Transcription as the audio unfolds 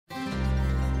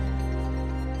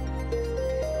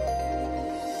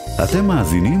אתם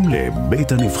מאזינים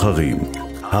לבית הנבחרים,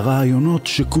 הרעיונות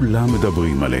שכולם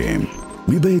מדברים עליהם,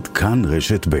 מבית כאן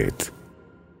רשת בית.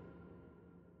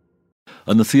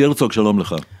 הנשיא הרצוג, שלום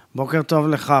לך. בוקר טוב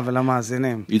לך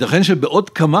ולמאזינים. ייתכן שבעוד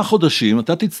כמה חודשים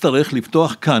אתה תצטרך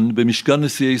לפתוח כאן במשכן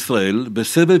נשיאי ישראל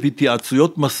בסבב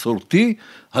התייעצויות מסורתי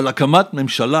על הקמת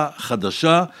ממשלה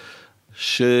חדשה,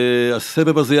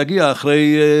 שהסבב הזה יגיע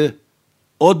אחרי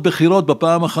עוד בחירות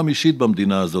בפעם החמישית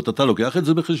במדינה הזאת. אתה לוקח את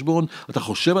זה בחשבון? אתה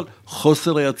חושב על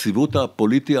חוסר היציבות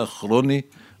הפוליטי הכרוני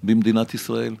במדינת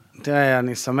ישראל? תראה,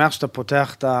 אני שמח שאתה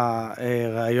פותח את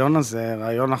הרעיון הזה,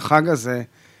 רעיון החג הזה,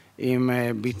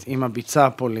 עם הביצה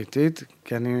הפוליטית,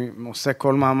 כי אני עושה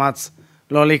כל מאמץ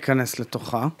לא להיכנס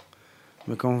לתוכה,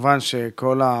 וכמובן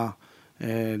שכל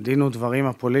הדין ודברים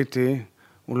הפוליטי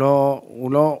הוא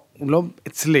לא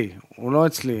אצלי, הוא לא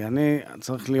אצלי. אני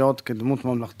צריך להיות כדמות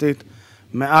ממלכתית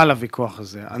מעל הוויכוח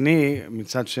הזה. אני,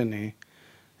 מצד שני,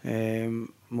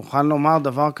 מוכן לומר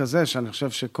דבר כזה, שאני חושב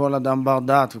שכל אדם בר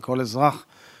דעת וכל אזרח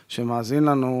שמאזין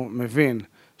לנו מבין,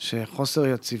 שחוסר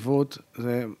יציבות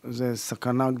זה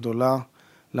סכנה גדולה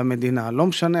למדינה. לא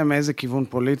משנה מאיזה כיוון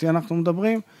פוליטי אנחנו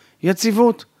מדברים,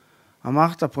 יציבות.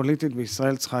 המערכת הפוליטית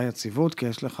בישראל צריכה יציבות, כי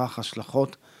יש לכך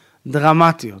השלכות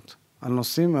דרמטיות על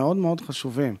נושאים מאוד מאוד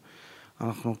חשובים.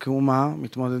 אנחנו כאומה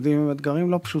מתמודדים עם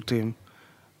אתגרים לא פשוטים,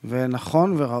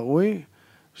 ונכון וראוי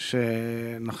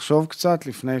שנחשוב קצת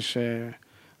לפני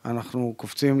שאנחנו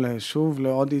קופצים שוב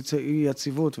לעוד אי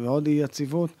יציבות ועוד אי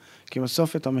יציבות, כי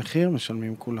בסוף את המחיר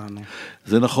משלמים כולנו.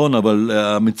 זה נכון, אבל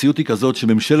המציאות היא כזאת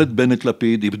שממשלת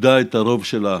בנט-לפיד איבדה את הרוב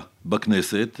שלה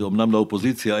בכנסת, אמנם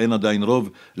לאופוזיציה אין עדיין רוב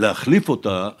להחליף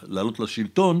אותה, לעלות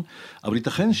לשלטון, אבל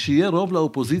ייתכן שיהיה רוב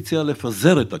לאופוזיציה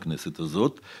לפזר את הכנסת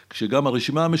הזאת, כשגם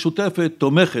הרשימה המשותפת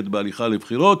תומכת בהליכה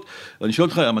לבחירות. ואני שואל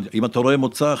אותך, אם אתה רואה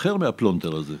מוצא אחר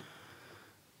מהפלונטר הזה?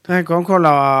 תראה, קודם כל,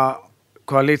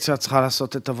 הקואליציה צריכה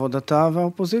לעשות את עבודתה,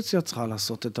 והאופוזיציה צריכה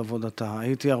לעשות את עבודתה.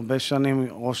 הייתי הרבה שנים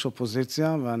ראש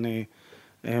אופוזיציה, ואני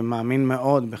מאמין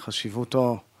מאוד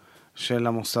בחשיבותו של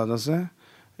המוסד הזה,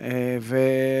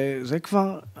 וזה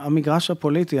כבר המגרש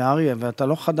הפוליטי, אריה, ואתה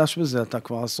לא חדש בזה, אתה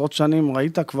כבר עשרות שנים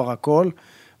ראית כבר הכל,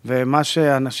 ומה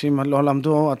שאנשים לא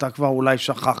למדו, אתה כבר אולי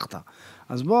שכחת.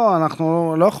 אז בוא,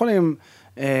 אנחנו לא יכולים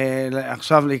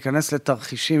עכשיו להיכנס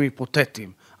לתרחישים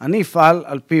היפותטיים. אני אפעל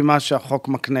על פי מה שהחוק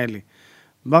מקנה לי.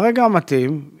 ברגע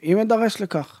המתאים, אם אדרש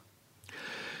לכך.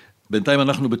 בינתיים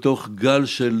אנחנו בתוך גל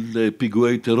של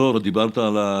פיגועי טרור, דיברת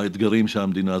על האתגרים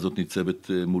שהמדינה הזאת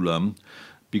ניצבת מולם.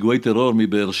 פיגועי טרור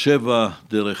מבאר שבע,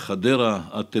 דרך חדרה,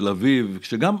 עד תל אביב,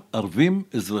 כשגם ערבים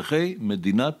אזרחי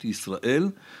מדינת ישראל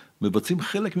מבצעים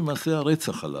חלק ממעשי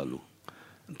הרצח הללו.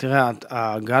 תראה,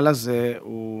 הגל הזה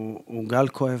הוא גל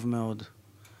כואב מאוד.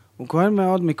 הוא כואב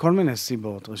מאוד מכל מיני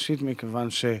סיבות. ראשית, מכיוון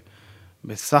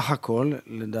שבסך הכל,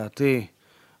 לדעתי,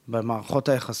 במערכות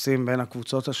היחסים בין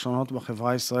הקבוצות השונות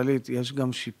בחברה הישראלית, יש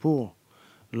גם שיפור,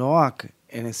 לא רק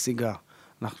נסיגה.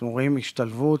 אנחנו רואים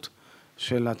השתלבות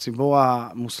של הציבור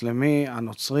המוסלמי,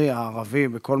 הנוצרי, הערבי,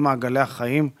 בכל מעגלי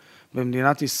החיים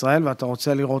במדינת ישראל, ואתה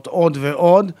רוצה לראות עוד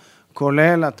ועוד,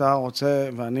 כולל אתה רוצה,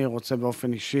 ואני רוצה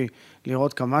באופן אישי,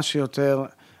 לראות כמה שיותר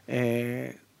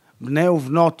בני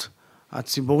ובנות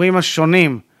הציבורים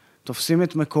השונים, תופסים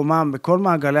את מקומם בכל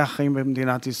מעגלי החיים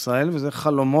במדינת ישראל, וזה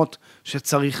חלומות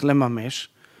שצריך לממש.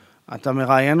 אתה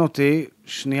מראיין אותי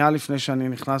שנייה לפני שאני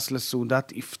נכנס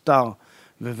לסעודת iftar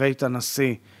בבית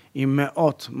הנשיא, עם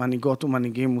מאות מנהיגות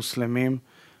ומנהיגים מוסלמים,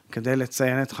 כדי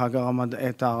לציין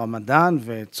את הרמדאן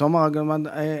ואת צום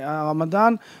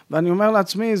הרמדאן, ואני אומר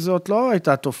לעצמי, זאת לא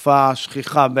הייתה תופעה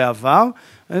שכיחה בעבר,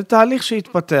 זה תהליך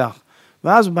שהתפתח.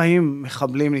 ואז באים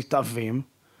מחבלים נתעבים,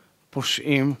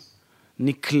 פושעים,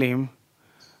 נקלים,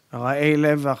 רעי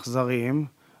לב ואכזריים,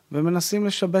 ומנסים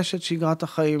לשבש את שגרת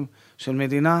החיים של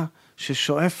מדינה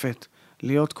ששואפת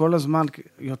להיות כל הזמן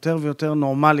יותר ויותר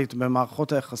נורמלית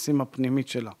במערכות היחסים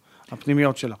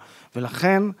הפנימיות שלה.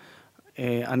 ולכן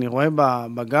אני רואה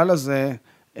בגל הזה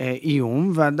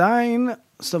איום, ועדיין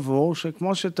סבור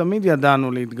שכמו שתמיד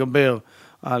ידענו להתגבר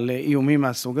על איומים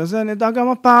מהסוג הזה, נדע גם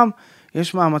הפעם.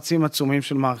 יש מאמצים עצומים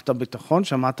של מערכת הביטחון,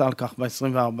 שמעת על כך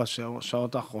ב-24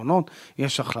 שעות האחרונות,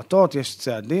 יש החלטות, יש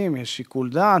צעדים, יש שיקול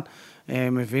דעת,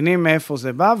 מבינים מאיפה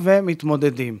זה בא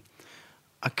ומתמודדים.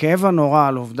 הכאב הנורא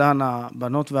על אובדן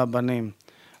הבנות והבנים,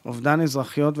 אובדן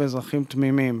אזרחיות ואזרחים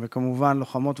תמימים, וכמובן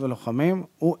לוחמות ולוחמים,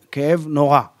 הוא כאב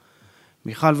נורא.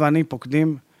 מיכל ואני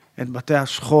פוקדים את בתי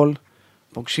השכול,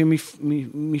 פוגשים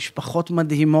משפחות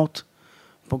מדהימות,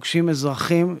 פוגשים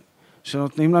אזרחים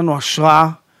שנותנים לנו השראה,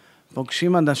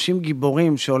 פוגשים אנשים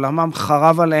גיבורים שעולמם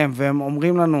חרב עליהם, והם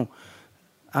אומרים לנו,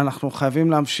 אנחנו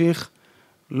חייבים להמשיך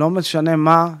לא משנה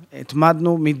מה,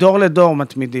 התמדנו, מדור לדור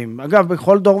מתמידים. אגב,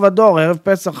 בכל דור ודור, ערב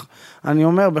פסח, אני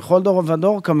אומר, בכל דור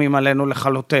ודור קמים עלינו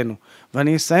לכלותנו.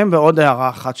 ואני אסיים בעוד הערה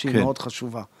אחת שהיא מאוד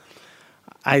חשובה.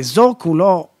 האזור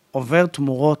כולו עובר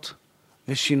תמורות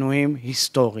ושינויים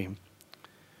היסטוריים.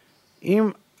 אם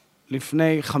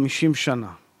לפני 50 שנה,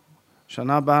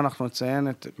 שנה הבאה אנחנו נציין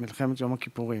את מלחמת יום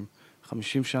הכיפורים,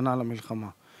 50 שנה למלחמה.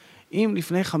 אם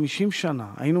לפני 50 שנה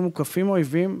היינו מוקפים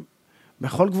אויבים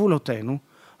בכל גבולותינו,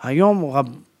 היום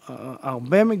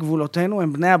הרבה מגבולותינו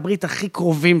הם בני הברית הכי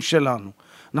קרובים שלנו.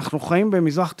 אנחנו חיים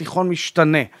במזרח תיכון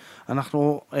משתנה.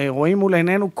 אנחנו רואים מול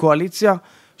עינינו קואליציה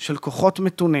של כוחות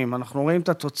מתונים. אנחנו רואים את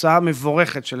התוצאה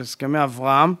המבורכת של הסכמי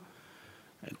אברהם,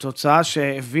 תוצאה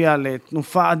שהביאה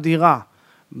לתנופה אדירה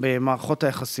במערכות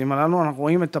היחסים הללו. אנחנו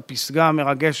רואים את הפסגה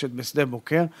המרגשת בשדה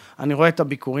בוקר. אני רואה את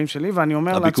הביקורים שלי ואני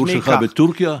אומר לעצמי כך. הביקור שלך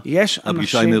בטורקיה? יש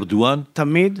הפגישה עם ארדואן?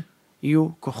 תמיד יהיו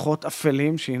כוחות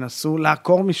אפלים שינסו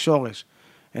לעקור משורש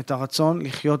את הרצון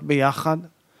לחיות ביחד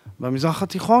במזרח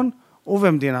התיכון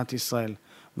ובמדינת ישראל.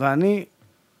 ואני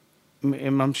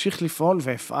ממשיך לפעול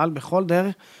ואפעל בכל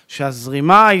דרך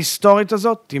שהזרימה ההיסטורית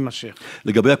הזאת תימשך.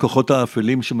 לגבי הכוחות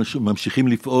האפלים שממשיכים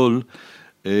לפעול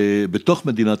בתוך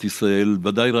מדינת ישראל,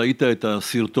 ודאי ראית את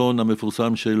הסרטון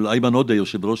המפורסם של איימן עודה,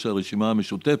 יושב ראש הרשימה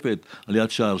המשותפת, על יד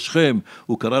שער שכם.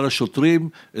 הוא קרא לשוטרים,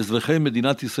 אזרחי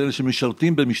מדינת ישראל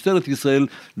שמשרתים במשטרת ישראל,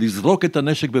 לזרוק את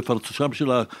הנשק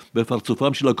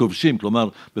בפרצופם של הכובשים, כלומר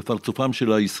בפרצופם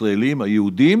של הישראלים,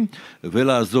 היהודים,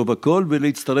 ולעזוב הכל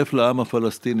ולהצטרף לעם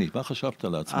הפלסטיני. מה חשבת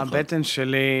לעצמך? הבטן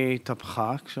שלי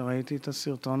התהפכה כשראיתי את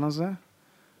הסרטון הזה,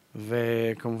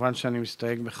 וכמובן שאני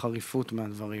מסתייג בחריפות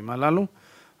מהדברים הללו,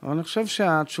 אבל אני חושב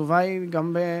שהתשובה היא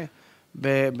גם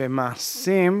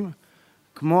במעשים,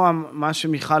 כמו מה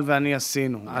שמיכל ואני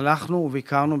עשינו. הלכנו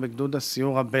וביקרנו בגדוד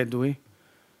הסיור הבדואי,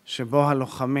 שבו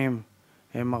הלוחמים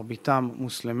הם מרביתם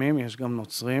מוסלמים, יש גם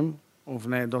נוצרים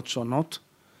ובני עדות שונות.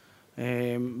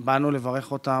 באנו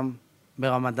לברך אותם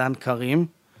ברמדאן קרים,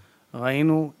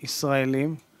 ראינו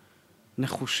ישראלים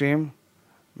נחושים,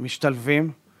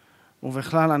 משתלבים,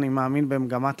 ובכלל אני מאמין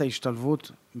במגמת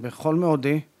ההשתלבות בכל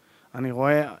מאודי. אני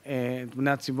רואה את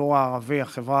בני הציבור הערבי,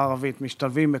 החברה הערבית,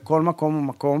 משתלבים בכל מקום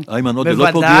ומקום. איימן עודה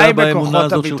לא פוגע באמונה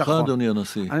הזאת שלך, אדוני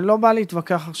הנשיא? אני לא בא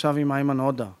להתווכח עכשיו עם איימן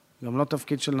עודה. גם לא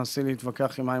תפקיד של נשיא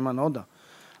להתווכח עם איימן עודה.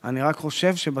 אני רק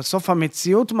חושב שבסוף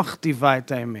המציאות מכתיבה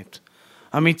את האמת.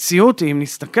 המציאות היא, אם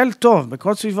נסתכל טוב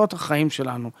בכל סביבות החיים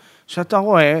שלנו, שאתה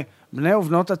רואה בני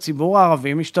ובנות הציבור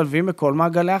הערבי משתלבים בכל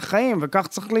מעגלי החיים, וכך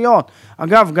צריך להיות.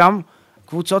 אגב, גם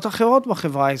קבוצות אחרות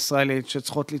בחברה הישראלית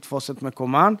שצריכות לתפוס את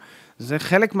מקומן, זה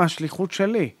חלק מהשליחות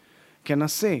שלי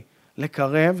כנשיא,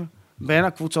 לקרב בין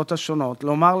הקבוצות השונות,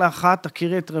 לומר לאחת,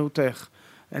 תכירי את רעותך,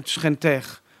 את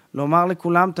שכנתך, לומר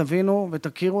לכולם, תבינו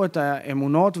ותכירו את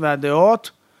האמונות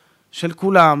והדעות של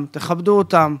כולם, תכבדו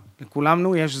אותם,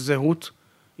 לכולנו יש זהות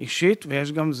אישית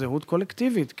ויש גם זהות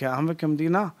קולקטיבית כעם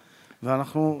וכמדינה,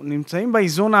 ואנחנו נמצאים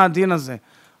באיזון העדין הזה,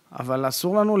 אבל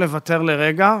אסור לנו לוותר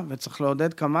לרגע, וצריך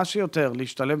לעודד כמה שיותר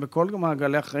להשתלב בכל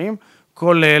מעגלי החיים,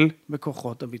 כולל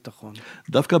בכוחות הביטחון.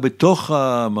 דווקא בתוך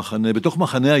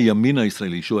מחנה הימין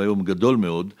הישראלי, שהוא היום גדול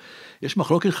מאוד, יש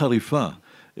מחלוקת חריפה.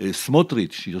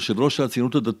 סמוטריץ', יושב ראש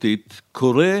הציונות הדתית,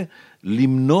 קורא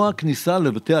למנוע כניסה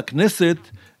לבתי הכנסת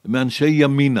מאנשי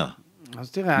ימינה.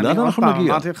 אז תראה, אני עוד פעם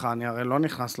אמרתי לך, אני הרי לא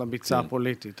נכנס לביצה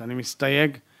הפוליטית, אני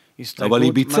מסתייג אבל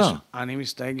היא ביצה. אני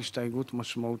מסתייג הסתייגות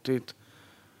משמעותית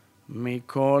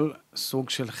מכל סוג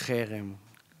של חרם,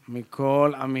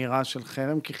 מכל אמירה של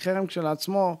חרם, כי חרם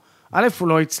כשלעצמו, א' הוא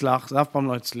לא יצלח, זה אף פעם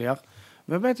לא הצליח,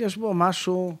 וב' יש בו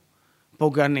משהו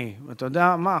פוגעני. ואתה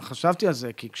יודע מה, חשבתי על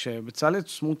זה, כי כשבצלאל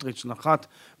סמוטריץ' נחת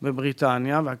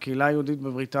בבריטניה, והקהילה היהודית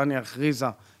בבריטניה הכריזה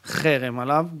חרם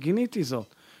עליו, גיניתי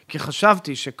זאת. כי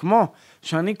חשבתי שכמו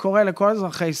שאני קורא לכל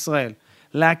אזרחי ישראל,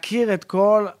 להכיר את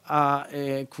כל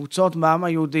הקבוצות בעם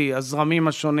היהודי, הזרמים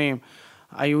השונים,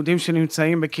 היהודים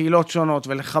שנמצאים בקהילות שונות,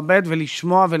 ולכבד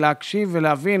ולשמוע ולהקשיב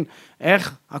ולהבין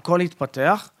איך הכל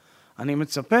יתפתח, אני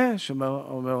מצפה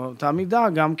שבאותה מידה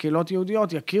גם קהילות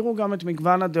יהודיות יכירו גם את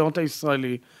מגוון הדעות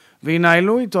הישראלי,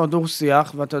 וינהלו איתו דור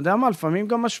שיח, ואתה יודע מה, לפעמים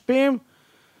גם משפיעים.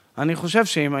 אני חושב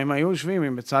שאם הם היו יושבים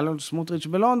עם בצלאל סמוטריץ'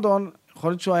 בלונדון,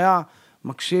 יכול להיות שהוא היה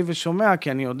מקשיב ושומע,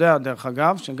 כי אני יודע דרך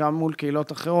אגב, שגם מול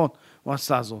קהילות אחרות הוא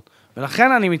עשה זאת.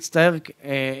 ולכן אני מצטער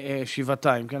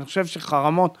שבעתיים, כי אני חושב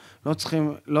שחרמות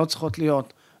לא צריכות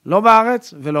להיות לא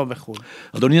בארץ ולא בחו"ל.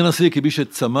 אדוני הנשיא, כמי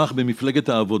שצמח במפלגת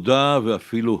העבודה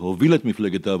ואפילו הוביל את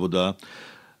מפלגת העבודה,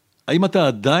 האם אתה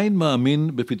עדיין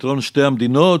מאמין בפתרון שתי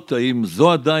המדינות? האם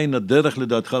זו עדיין הדרך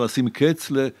לדעתך לשים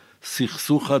קץ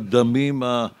לסכסוך הדמים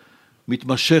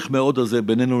המתמשך מאוד הזה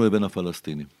בינינו לבין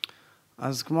הפלסטינים?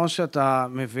 אז כמו שאתה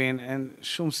מבין, אין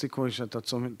שום סיכוי שאתה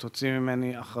תוציא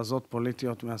ממני הכרזות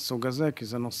פוליטיות מהסוג הזה, כי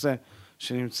זה נושא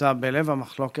שנמצא בלב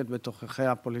המחלוקת בתוככי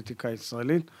הפוליטיקה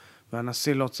הישראלית,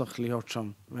 והנשיא לא צריך להיות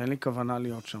שם, ואין לי כוונה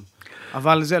להיות שם.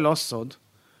 אבל זה לא סוד,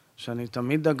 שאני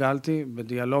תמיד דגלתי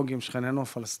בדיאלוג עם שכנינו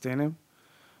הפלסטינים,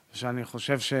 שאני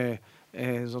חושב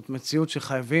שזאת מציאות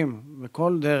שחייבים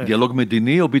בכל דרך. דיאלוג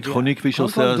מדיני או ביטחוני, כפי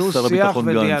שעושה שר הביטחון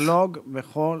גנץ? ודיאלוג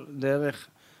בכל דרך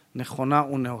נכונה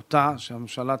ונאותה,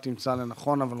 שהממשלה תמצא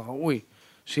לנכון, אבל ראוי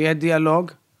שיהיה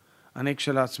דיאלוג. אני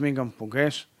כשלעצמי גם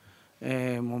פוגש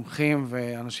מומחים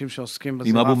ואנשים שעוסקים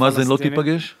בזירה הפלסטינית. עם אבו מאזן לא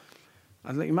תיפגש?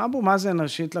 אז עם אבו מאזן,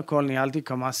 ראשית לכל, ניהלתי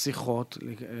כמה שיחות,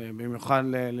 במיוחד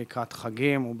לקראת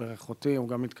חגים, הוא ברך אותי, הוא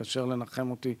גם מתקשר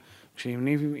לנחם אותי.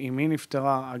 כשאמי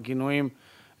נפטרה, הגינויים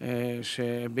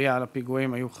שהביע על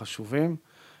הפיגועים היו חשובים.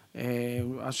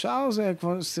 השאר זה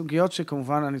כבר סוגיות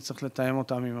שכמובן אני צריך לתאם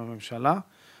אותם עם הממשלה,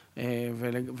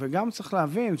 וגם צריך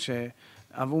להבין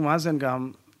שאבו מאזן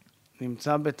גם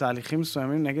נמצא בתהליכים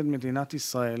מסוימים נגד מדינת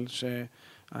ישראל,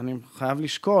 שאני חייב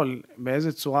לשקול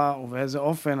באיזה צורה ובאיזה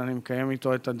אופן אני מקיים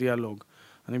איתו את הדיאלוג.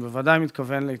 אני בוודאי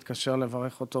מתכוון להתקשר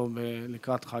לברך אותו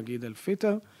לקראת חג עיד אל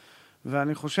פיטר,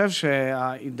 ואני חושב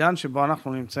שהעידן שבו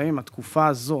אנחנו נמצאים, התקופה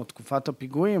הזאת, תקופת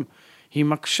הפיגועים, היא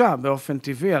מקשה באופן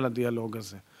טבעי על הדיאלוג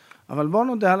הזה. אבל בואו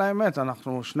נודה על האמת,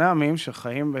 אנחנו שני עמים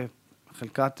שחיים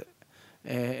בחלקת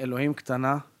אלוהים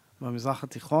קטנה במזרח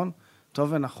התיכון,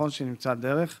 טוב ונכון שנמצא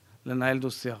דרך לנהל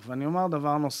דו-שיח. ואני אומר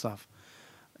דבר נוסף,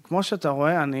 כמו שאתה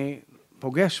רואה, אני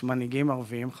פוגש מנהיגים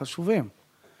ערביים חשובים.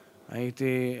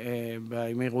 הייתי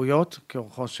באמירויות,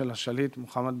 כאורחו של השליט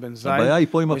מוחמד בן זייד. הבעיה היא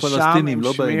פה עם הפלסטינים,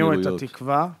 לא באמירויות. ושם הם השמיעו את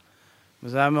התקווה,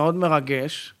 וזה היה מאוד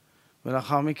מרגש.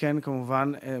 ולאחר מכן,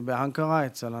 כמובן, באנקרה,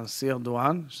 אצל הנשיא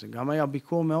ארדואן, שגם היה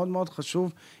ביקור מאוד מאוד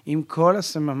חשוב, עם כל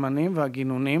הסממנים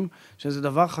והגינונים, שזה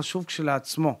דבר חשוב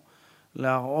כשלעצמו,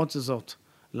 להראות זאת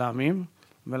לעמים.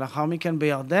 ולאחר מכן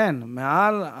בירדן,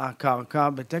 מעל הקרקע,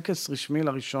 בטקס רשמי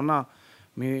לראשונה,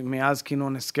 מאז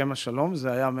כינון הסכם השלום,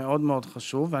 זה היה מאוד מאוד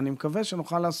חשוב, ואני מקווה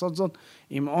שנוכל לעשות זאת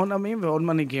עם עוד עמים ועוד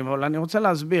מנהיגים. אבל אני רוצה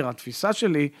להסביר, התפיסה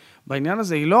שלי בעניין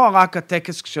הזה היא לא רק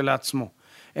הטקס כשלעצמו,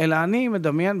 אלא אני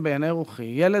מדמיין בעיני רוחי,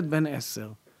 ילד בן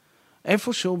 10,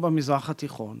 איפשהו במזרח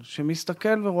התיכון,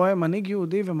 שמסתכל ורואה מנהיג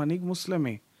יהודי ומנהיג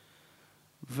מוסלמי,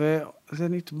 וזה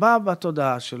נטבע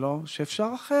בתודעה שלו שאפשר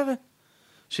אחרת,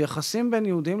 שיחסים בין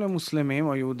יהודים למוסלמים,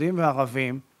 או יהודים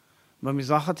וערבים,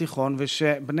 במזרח התיכון,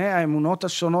 ושבני האמונות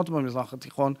השונות במזרח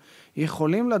התיכון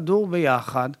יכולים לדור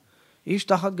ביחד, איש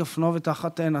תחת גפנו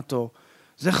ותחת תאנתו.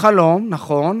 זה חלום,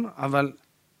 נכון, אבל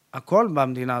הכל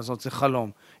במדינה הזאת זה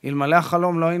חלום. אלמלא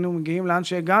החלום לא היינו מגיעים לאן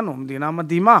שהגענו, מדינה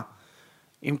מדהימה,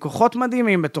 עם כוחות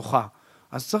מדהימים בתוכה.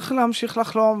 אז צריך להמשיך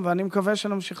לחלום, ואני מקווה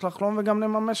שנמשיך לחלום וגם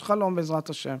נממש חלום בעזרת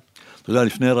השם. אתה יודע,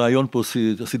 לפני הרעיון פה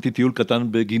עשיתי טיול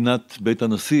קטן בגינת בית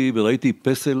הנשיא, וראיתי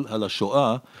פסל על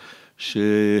השואה,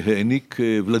 שהעניק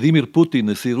ולדימיר פוטין,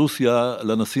 נשיא רוסיה,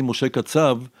 לנשיא משה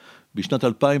קצב, בשנת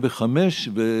 2005,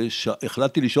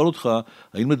 והחלטתי לשאול אותך,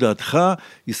 האם לדעתך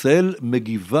ישראל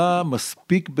מגיבה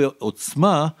מספיק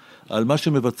בעוצמה על מה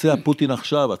שמבצע פוטין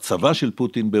עכשיו, הצבא של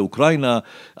פוטין באוקראינה,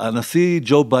 הנשיא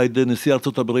ג'ו ביידן, נשיא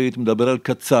ארצות הברית, מדבר על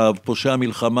קצב, פושע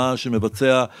מלחמה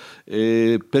שמבצע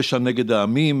פשע נגד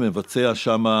העמים, מבצע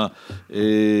שם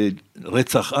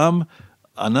רצח עם,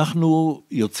 אנחנו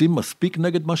יוצאים מספיק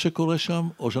נגד מה שקורה שם,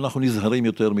 או שאנחנו נזהרים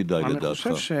יותר מדי לדעתך? אני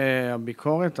חושב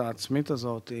שהביקורת העצמית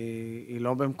הזאת היא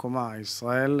לא במקומה.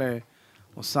 ישראל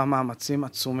עושה מאמצים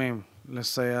עצומים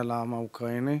לסייע לעם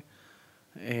האוקראיני.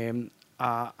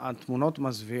 התמונות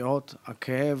מזוויעות,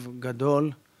 הכאב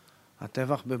גדול,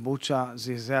 הטבח בבוצ'ה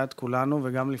זעזע את כולנו,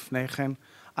 וגם לפני כן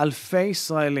אלפי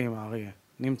ישראלים, אריה,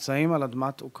 נמצאים על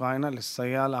אדמת אוקראינה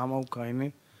לסייע לעם האוקראיני.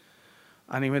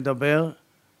 אני מדבר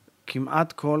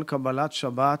כמעט כל קבלת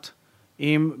שבת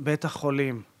עם בית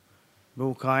החולים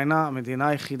באוקראינה, המדינה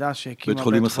היחידה שהקימה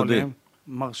בית חולים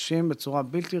מרשים בצורה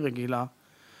בלתי רגילה.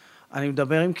 אני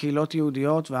מדבר עם קהילות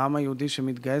יהודיות והעם היהודי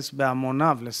שמתגייס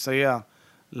בהמוניו לסייע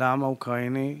לעם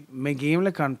האוקראיני. מגיעים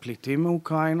לכאן פליטים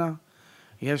מאוקראינה,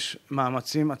 יש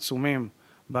מאמצים עצומים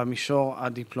במישור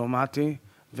הדיפלומטי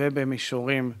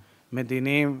ובמישורים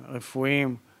מדיניים,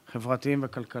 רפואיים, חברתיים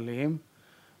וכלכליים,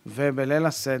 ובליל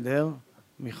הסדר,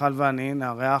 מיכל ואני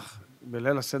נארח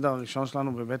בליל הסדר הראשון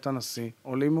שלנו בבית הנשיא,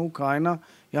 עולים מאוקראינה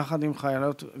יחד עם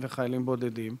חיילות וחיילים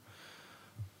בודדים.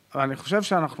 ואני חושב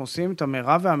שאנחנו עושים את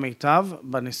המרב והמיטב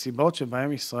בנסיבות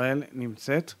שבהם ישראל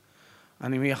נמצאת.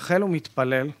 אני מייחל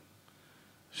ומתפלל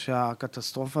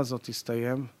שהקטסטרופה הזאת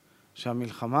תסתיים,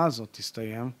 שהמלחמה הזאת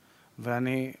תסתיים,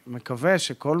 ואני מקווה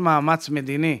שכל מאמץ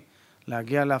מדיני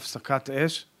להגיע להפסקת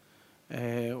אש,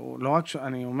 לא רק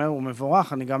שאני אומר הוא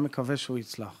מבורך, אני גם מקווה שהוא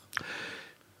יצלח.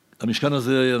 המשכן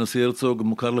הזה, הנשיא הרצוג,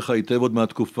 מוכר לך היטב עוד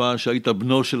מהתקופה שהיית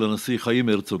בנו של הנשיא חיים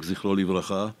הרצוג, זכרו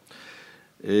לברכה.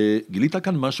 גילית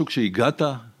כאן משהו כשהגעת,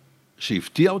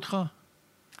 שהפתיע אותך?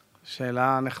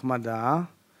 שאלה נחמדה.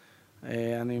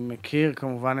 אני מכיר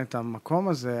כמובן את המקום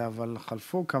הזה, אבל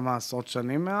חלפו כמה עשרות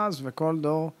שנים מאז, וכל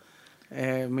דור,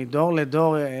 מדור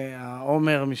לדור,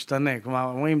 העומר משתנה. כלומר,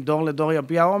 אומרים דור לדור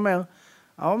יביע העומר,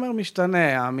 העומר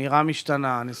משתנה, האמירה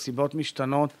משתנה, הנסיבות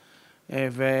משתנות,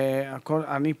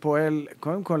 ואני פועל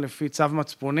קודם כל לפי צו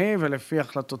מצפוני ולפי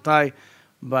החלטותיי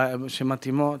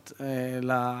שמתאימות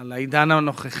לעידן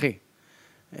הנוכחי.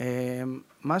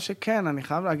 מה שכן, אני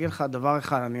חייב להגיד לך דבר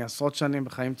אחד, אני עשרות שנים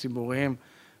בחיים ציבוריים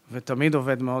ותמיד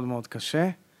עובד מאוד מאוד קשה.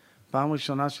 פעם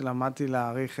ראשונה שלמדתי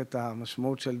להעריך את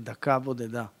המשמעות של דקה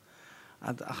בודדה.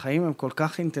 החיים הם כל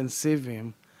כך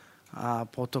אינטנסיביים,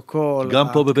 הפרוטוקול,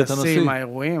 הטקסים,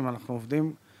 האירועים, אנחנו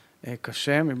עובדים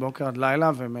קשה מבוקר עד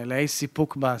לילה ומלאי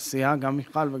סיפוק בעשייה, גם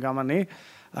מיכל וגם אני,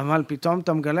 אבל פתאום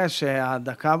אתה מגלה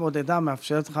שהדקה הבודדה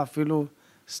מאפשרת לך אפילו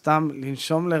סתם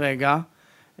לנשום לרגע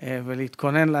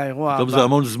ולהתכונן לאירוע. פתאום זה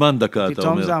המון זמן דקה, אתה אומר.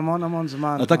 פתאום זה המון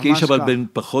זמן. אתה כאיש אבל בין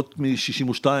פחות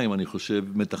מ-62, אני חושב,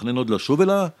 מתכנן עוד לשוב אל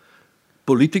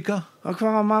הפוליטיקה?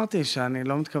 כבר אמרתי שאני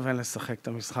לא מתכוון לשחק את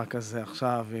המשחק הזה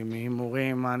עכשיו, עם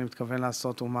הימורים, מה אני מתכוון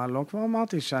לעשות ומה לא. כבר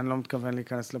אמרתי שאני לא מתכוון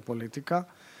להיכנס לפוליטיקה.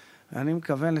 אני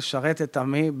מתכוון לשרת את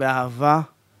עמי באהבה,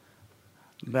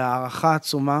 בהערכה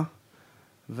עצומה,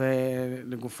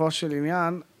 ולגופו של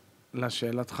עניין,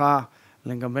 לשאלתך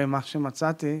לגבי מה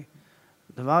שמצאתי,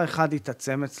 דבר אחד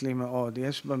התעצם אצלי מאוד.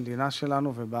 יש במדינה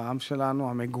שלנו ובעם שלנו,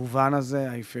 המגוון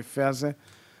הזה, היפהפה הזה,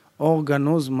 אור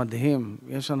גנוז מדהים.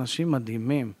 יש אנשים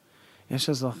מדהימים. יש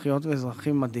אזרחיות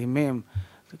ואזרחים מדהימים.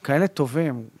 כאלה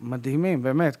טובים, מדהימים,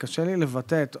 באמת. קשה לי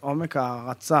לבטא את עומק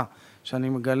ההרצה שאני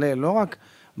מגלה, לא רק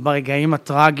ברגעים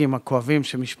הטרגיים, הכואבים,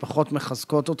 שמשפחות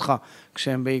מחזקות אותך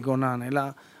כשהם ביגונן, אלא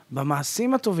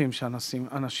במעשים הטובים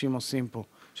שאנשים עושים פה.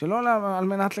 שלא על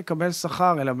מנת לקבל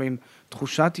שכר, אלא בין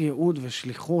תחושת ייעוד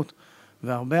ושליחות,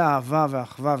 והרבה אהבה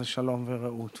ואחווה ושלום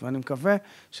ורעות. ואני מקווה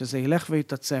שזה ילך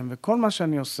ויתעצם, וכל מה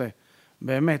שאני עושה,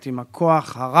 באמת, עם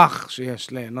הכוח הרך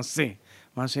שיש לנשיא,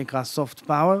 מה שנקרא soft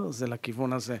power, זה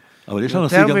לכיוון הזה.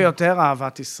 יותר ויותר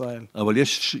אהבת ישראל. אבל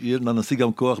יש לנשיא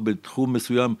גם כוח בתחום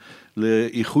מסוים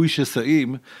לאיחוי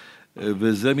שסעים,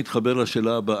 וזה מתחבר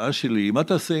לשאלה הבאה שלי. מה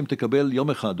תעשה אם תקבל יום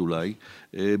אחד אולי,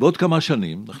 בעוד כמה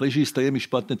שנים, אחרי שיסתיים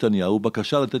משפט נתניהו,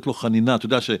 בקשה לתת לו חנינה? אתה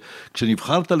יודע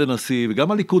שכשנבחרת לנשיא,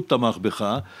 וגם הליכוד תמך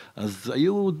בך, אז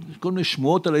היו כל מיני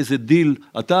שמועות על איזה דיל.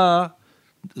 אתה,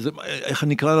 איך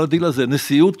נקרא לדיל הזה?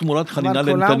 נשיאות תמורת חנינה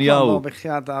לנתניהו. כולם כבר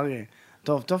בחייאת אריה.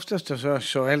 טוב שאתה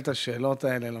שואל את השאלות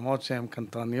האלה, למרות שהן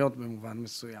קנטרניות במובן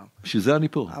מסוים. שזה אני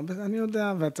פה. אני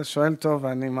יודע, ואתה שואל טוב,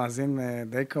 ואני מאזין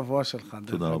די קבוע שלך.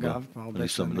 תודה רבה.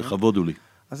 לכבוד הוא לי.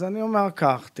 אז אני אומר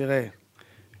כך, תראה,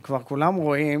 כבר כולם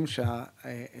רואים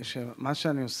שמה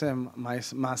שאני עושה,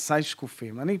 מעשיי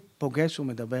שקופים. אני פוגש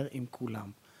ומדבר עם כולם.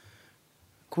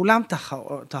 כולם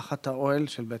תחת האוהל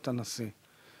של בית הנשיא.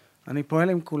 אני פועל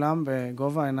עם כולם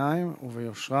בגובה העיניים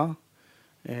וביושרה,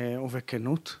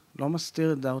 ובכנות, לא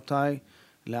מסתיר את דעותיי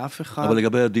לאף אחד. אבל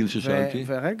לגבי הדיל ששאלתי?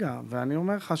 ואני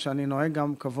אומר לך שאני נוהג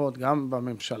גם כבוד, גם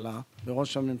בממשלה,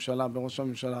 בראש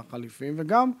הממשלה החליפי,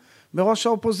 וגם בראש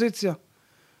האופוזיציה.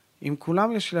 עם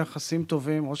כולם יש יחסים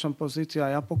טובים, ראש האופוזיציה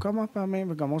היה פה כמה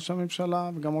פעמים, וגם ראש הממשלה,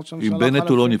 וגם ראש הממשלה החליפי. עם בנט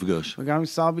הוא לא נפגש. וגם עם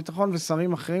שר הביטחון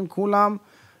ושרים אחרים, כולם,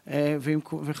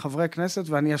 וחברי כנסת,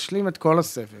 ואני אשלים את כל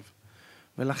הסבב.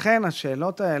 ולכן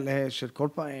השאלות האלה של כל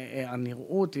פעם,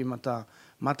 הנראות,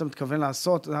 מה אתה מתכוון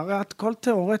לעשות, זה הרי הכל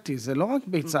תיאורטי, זה לא רק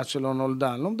ביצה שלא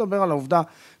נולדה, אני לא מדבר על העובדה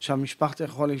שהמשפחת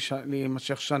יכול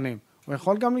להימשך שנים, הוא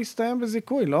יכול גם להסתיים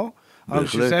בזיכוי, לא? אבל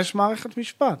שזה יש מערכת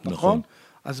משפט, נכון?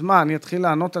 אז מה, אני אתחיל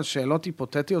לענות על שאלות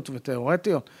היפותטיות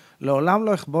ותיאורטיות? לעולם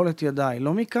לא אכבול את ידיי,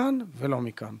 לא מכאן ולא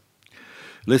מכאן.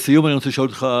 לסיום אני רוצה לשאול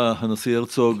אותך, הנשיא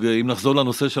הרצוג, אם נחזור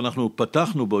לנושא שאנחנו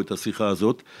פתחנו בו את השיחה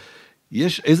הזאת,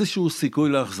 יש איזשהו סיכוי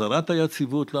להחזרת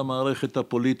היציבות למערכת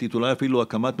הפוליטית, אולי אפילו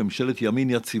הקמת ממשלת ימין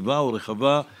יציבה או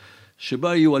רחבה,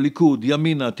 שבה יהיו הליכוד,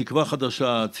 ימינה, תקווה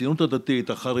חדשה, ציונות הדתית,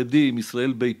 החרדים,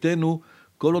 ישראל ביתנו,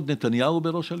 כל עוד נתניהו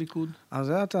בראש הליכוד? אז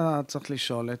זה אתה צריך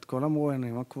לשאול את כל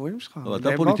המרואיינים הקבועים שלך. אבל אתה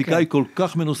פוליטיקאי כל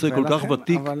כך מנוסה, כל כך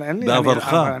ותיק, בעברך.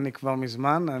 אבל אני כבר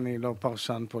מזמן, אני לא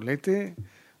פרשן פוליטי,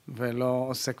 ולא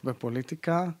עוסק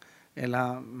בפוליטיקה, אלא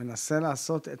מנסה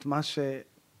לעשות את מה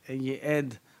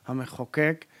שייעד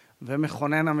המחוקק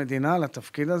ומכונן המדינה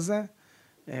לתפקיד הזה,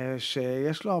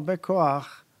 שיש לו הרבה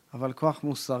כוח, אבל כוח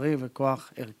מוסרי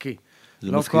וכוח ערכי,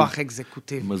 לא כוח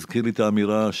אקזקוטיבי. מזכיר לי את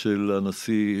האמירה של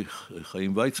הנשיא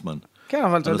חיים ויצמן. כן,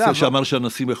 אבל אתה יודע... הנשיא שאמר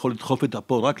שהנשיא יכול לדחוף את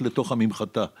אפו רק לתוך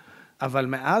הממחטה. אבל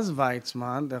מאז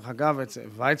ויצמן, דרך אגב,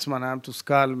 ויצמן היה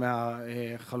מתוסכל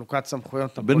מהחלוקת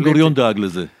סמכויות הפוליטית. בן גוריון דאג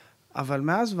לזה. אבל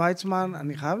מאז ויצמן,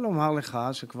 אני חייב לומר לך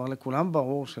שכבר לכולם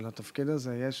ברור שלתפקיד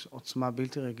הזה יש עוצמה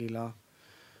בלתי רגילה,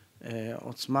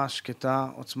 עוצמה שקטה,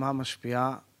 עוצמה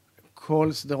משפיעה.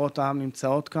 כל סדרות העם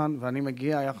נמצאות כאן, ואני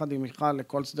מגיע יחד עם מיכל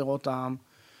לכל סדרות העם.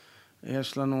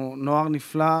 יש לנו נוער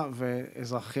נפלא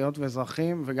ואזרחיות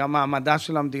ואזרחים, וגם מעמדה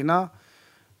של המדינה,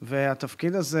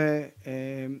 והתפקיד הזה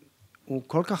הוא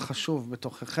כל כך חשוב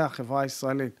בתוככי החברה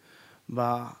הישראלית,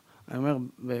 אני אומר,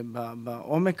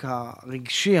 בעומק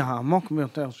הרגשי העמוק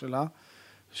ביותר שלה,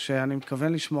 שאני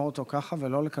מתכוון לשמור אותו ככה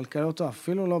ולא לקלקל אותו,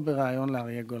 אפילו לא ברעיון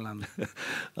לאריה גולן.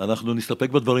 אנחנו נסתפק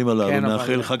בדברים הללו, כן,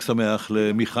 נאחל חג שמח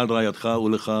למיכל רעייתך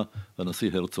ולך,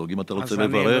 הנשיא הרצוג. אם אתה רוצה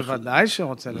לברך, אז אני בוודאי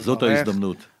שרוצה לברך. זאת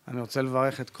ההזדמנות. אני רוצה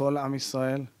לברך את כל עם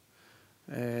ישראל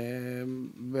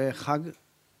בחג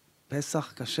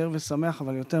פסח כשר ושמח,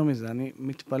 אבל יותר מזה, אני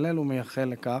מתפלל ומייחל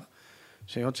לכך,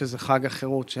 שהיות שזה חג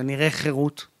החירות, שנראה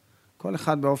חירות, כל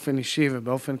אחד באופן אישי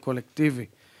ובאופן קולקטיבי,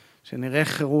 שנראה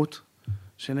חירות,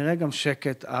 שנראה גם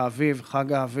שקט, האביב,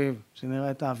 חג האביב,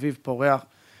 שנראה את האביב פורח,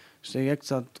 שיהיה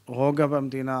קצת רוגע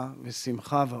במדינה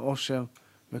ושמחה ואושר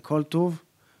וכל טוב,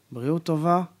 בריאות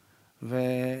טובה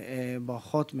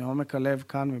וברכות מעומק הלב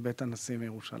כאן מבית הנשיא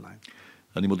מירושלים.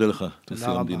 אני מודה לך, נשיא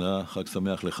המדינה, חג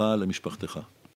שמח לך, למשפחתך.